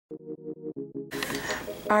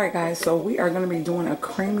Alright guys, so we are going to be doing a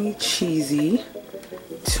creamy cheesy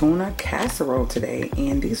tuna casserole today,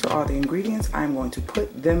 and these are all the ingredients. I'm going to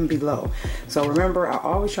put them below. So remember, I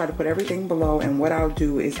always try to put everything below, and what I'll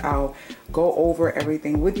do is I'll go over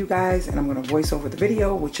everything with you guys, and I'm going to voice over the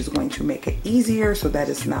video, which is going to make it easier so that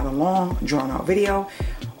it's not a long drawn out video.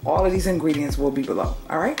 All of these ingredients will be below.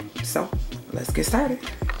 Alright, so let's get started.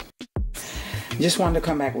 Just wanted to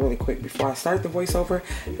come back really quick before I start the voiceover.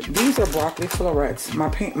 These are broccoli florets. My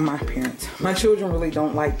children really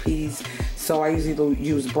don't like peas, so I usually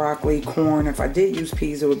use broccoli, corn. If I did use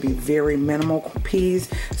peas, it would be very minimal peas.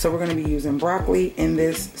 So we're going to be using broccoli in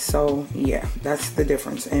this. So yeah, that's the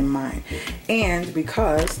difference in mine. And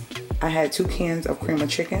because I had 2 cans of cream of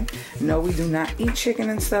chicken. No, we do not eat chicken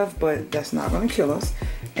and stuff, but that's not going to kill us.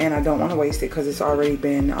 And I don't want to waste it because it's already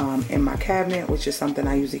been in my cabinet, which is something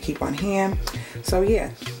I usually keep on hand. So yeah,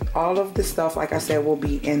 all of the stuff, like I said, will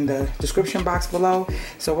be in the description box below.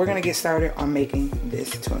 So we're going to get started on making this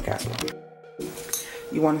tuna casserole.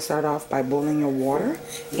 You want to start off by boiling your water,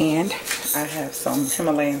 and I have some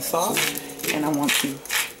Himalayan salt, and I want to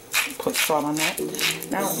put salt on that.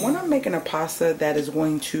 Now, when I'm making a pasta that is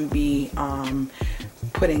going to be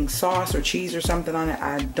putting sauce or cheese or something on it,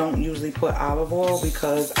 I don't usually put olive oil,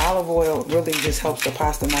 because olive oil really just helps the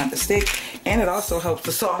pasta not to stick, and it also helps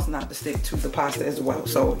the sauce not to stick to the pasta as well.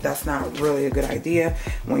 So that's not really a good idea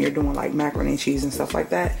when you're doing like macaroni and cheese and stuff like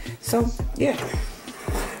that. So yeah,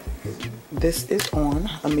 this is on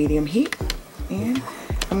a medium heat, and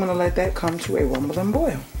I'm gonna let that come to a rumbling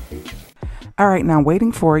boil. Alright, now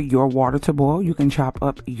waiting for your water to boil, you can chop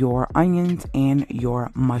up your onions and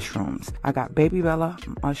your mushrooms. I got baby bella,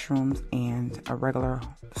 mushrooms, and a regular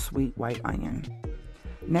sweet white onion.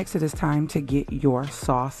 Next, it is time to get your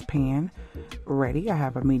saucepan ready. I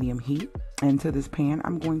have a medium heat. And to this pan,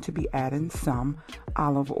 I'm going to be adding some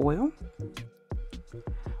olive oil.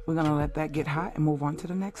 We're going to let that get hot and move on to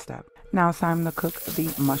the next step. Now it's time to cook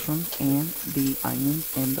the mushrooms and the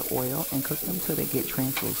onions in the oil and cook them till they get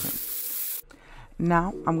translucent.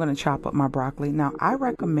 Now I'm going to chop up my broccoli. Now I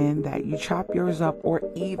recommend that you chop yours up or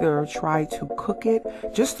either try to cook it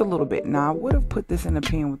just a little bit. Now I would have put this in the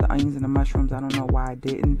pan with the onions and the mushrooms. I don't know why I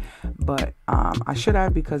didn't, but I should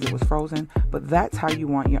have, because it was frozen. But that's how you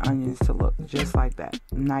want your onions to look, just like that,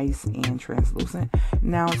 nice and translucent.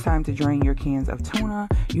 Now it's time to drain your cans of tuna.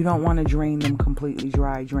 You don't want to drain them completely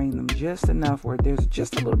dry. Drain them just enough where there's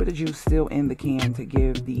just a little bit of juice still in the can to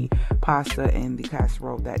give the pasta and the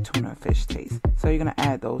casserole that tuna fish taste. So you're going to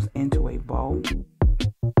add those into a bowl.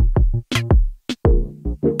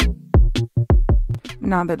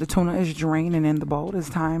 Now that the tuna is drained and in the bowl, it's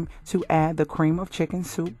time to add the cream of chicken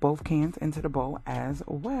soup, both cans, into the bowl as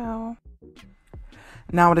well.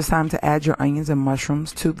 Now it is time to add your onions and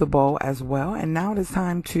mushrooms to the bowl as well. And now it is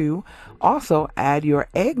time to also add your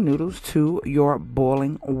egg noodles to your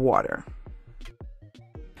boiling water.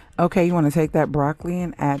 Okay, you want to take that broccoli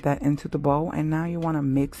and add that into the bowl, and now you want to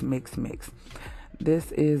mix.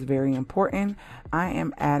 This is very important. I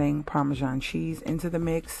am adding Parmesan cheese into the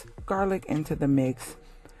mix, garlic into the mix,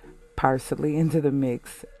 parsley into the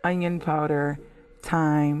mix, onion powder,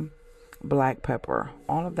 thyme, black pepper.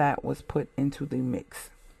 All of that was put into the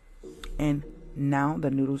mix. And now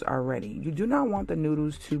the noodles are ready. You do not want the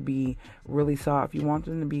noodles to be really soft. You want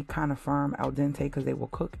them to be kind of firm, al dente, because they will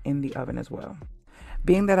cook in the oven as well.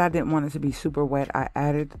 Being that I didn't want it to be super wet, I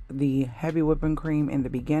added the heavy whipping cream in the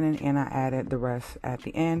beginning, and I added the rest at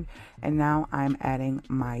the end. And now I'm adding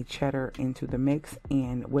my cheddar into the mix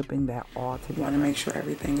and whipping that all together. You want to make sure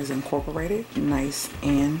everything is incorporated nice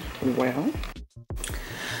and well.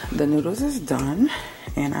 The noodles is done,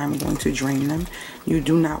 and I'm going to drain them. You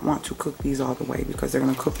do not want to cook these all the way because they're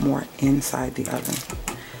going to cook more inside the oven.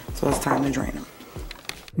 So it's time to drain them.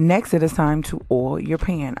 Next, it is time to oil your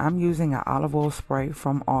pan. I'm using an olive oil spray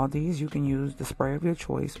from Aldi's. You can use the spray of your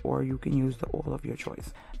choice, or you can use the oil of your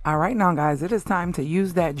choice. All right, now guys, it is time to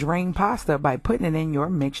use that drained pasta by putting it in your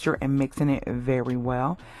mixture and mixing it very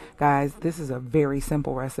well. Guys, this is a very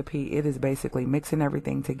simple recipe. It is basically mixing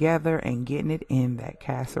everything together and getting it in that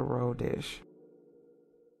casserole dish.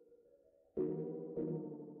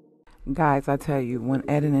 Guys, I tell you, when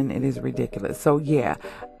editing, it is ridiculous. So yeah,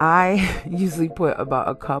 I usually put about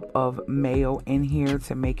a cup of mayo in here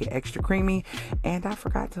to make it extra creamy, and I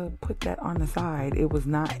forgot to put that on the side. It was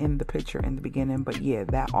not in the picture in the beginning, but yeah,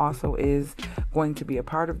 that also is going to be a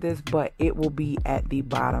part of this, but it will be at the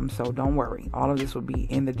bottom, so don't worry. All of this will be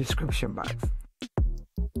in the description box.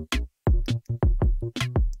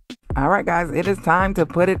 All right, guys, it is time to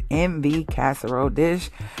put it in the casserole dish.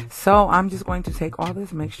 So I'm just going to take all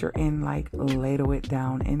this mixture and like ladle it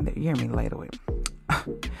down in the, you hear me, ladle it.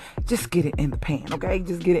 just get it in the pan, okay?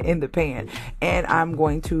 Just get it in the pan. And I'm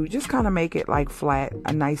going to just kind of make it like flat,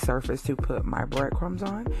 a nice surface to put my breadcrumbs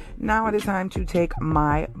on. Now it is time to take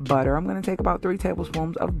my butter. I'm going to take about 3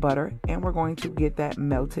 tablespoons of butter, and we're going to get that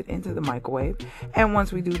melted into the microwave. And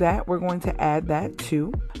once we do that, we're going to add that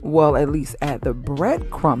to, well, at least add the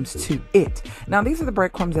breadcrumbs to it. Now these are the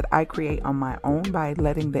breadcrumbs that I create on my own by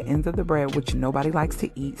letting the ends of the bread, which nobody likes to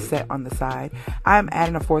eat, set on the side. I'm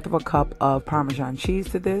adding 1/4 cup of Parmesan cheese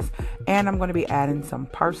to this, and I'm going to be adding some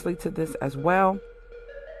parsley to this as well.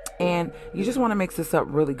 And you just want to mix this up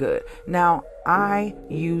really good. Now, I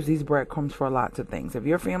use these breadcrumbs for lots of things. If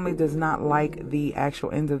your family does not like the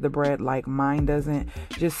actual ends of the bread like mine doesn't,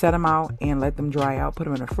 just set them out and let them dry out. Put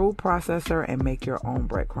them in a food processor and make your own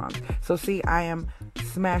breadcrumbs. So see, I am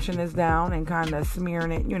smashing this down and kind of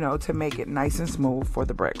smearing it, you know, to make it nice and smooth for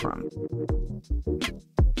the breadcrumbs.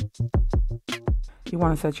 You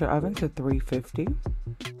want to set your oven to 350.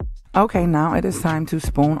 Okay, now it is time to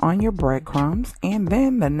spoon on your breadcrumbs. And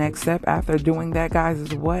then the next step after doing that, guys,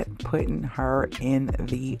 is what? Putting her in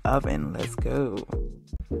the oven. Let's go.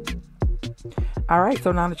 All right,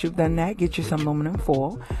 so now that you've done that, get you some aluminum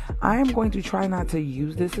foil. I am going to try not to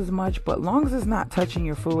use this as much, but long as it's not touching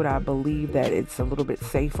your food, I believe that it's a little bit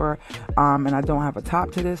safer. And I don't have a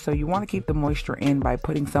top to this, so you want to keep the moisture in by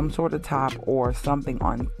putting some sort of top or something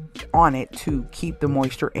on it to keep the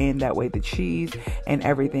moisture in. That way the cheese and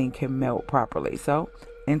everything can melt properly. So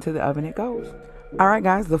into the oven it goes. All right,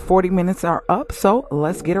 guys, the 40 minutes are up, so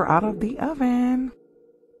let's get her out of the oven.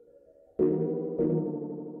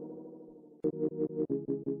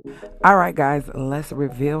 All right, guys, let's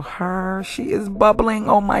reveal her. She is bubbling.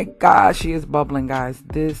 Oh my gosh, she is bubbling, guys.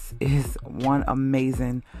 This is one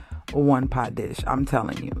amazing one-pot dish. I'm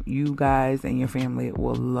telling you, you guys and your family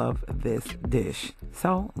will love this dish.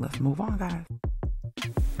 So let's move on, guys.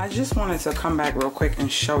 I just wanted to come back real quick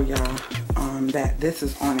and show y'all that this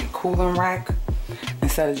is on a cooling rack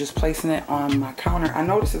instead of just placing it on my counter. I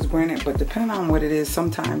know this is granite, but depending on what it is,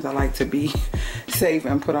 sometimes I like to be safe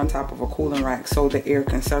and put on top of a cooling rack so the air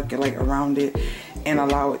can circulate around it and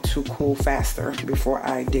allow it to cool faster before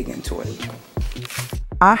I dig into it.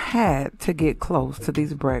 I had to get close to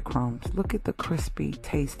these breadcrumbs. Look at the crispy,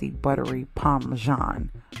 tasty, buttery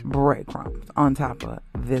Parmesan breadcrumbs on top of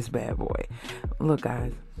this bad boy. Look,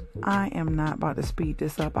 guys, I am not about to speed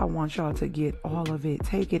this up. I want y'all to get all of it.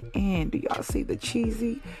 Take it in. Do y'all see the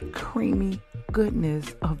cheesy, creamy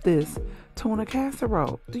goodness of this tuna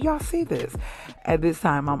casserole? Do y'all see this? At this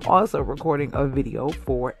time, I'm also recording a video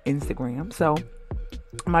for Instagram. So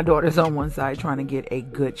my daughter's on one side trying to get a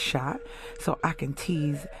good shot so I can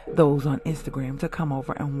tease those on Instagram to come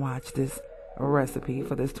over and watch this recipe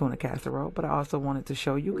for this tuna casserole. But I also wanted to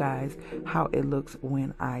show you guys how it looks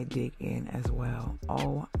when I dig in as well.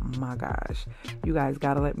 Oh my gosh, you guys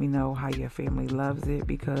gotta let me know how your family loves it,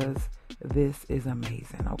 because this is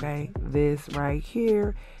amazing. Okay, this right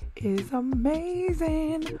here is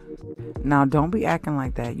amazing. Now don't be acting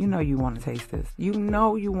like that. You know you want to taste this. You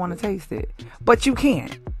know you want to taste it, but you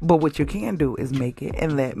can't. But what you can do is make it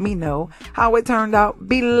and let me know how it turned out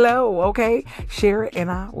below. Okay, share it,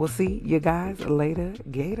 and I will see you guys later.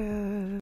 Gator.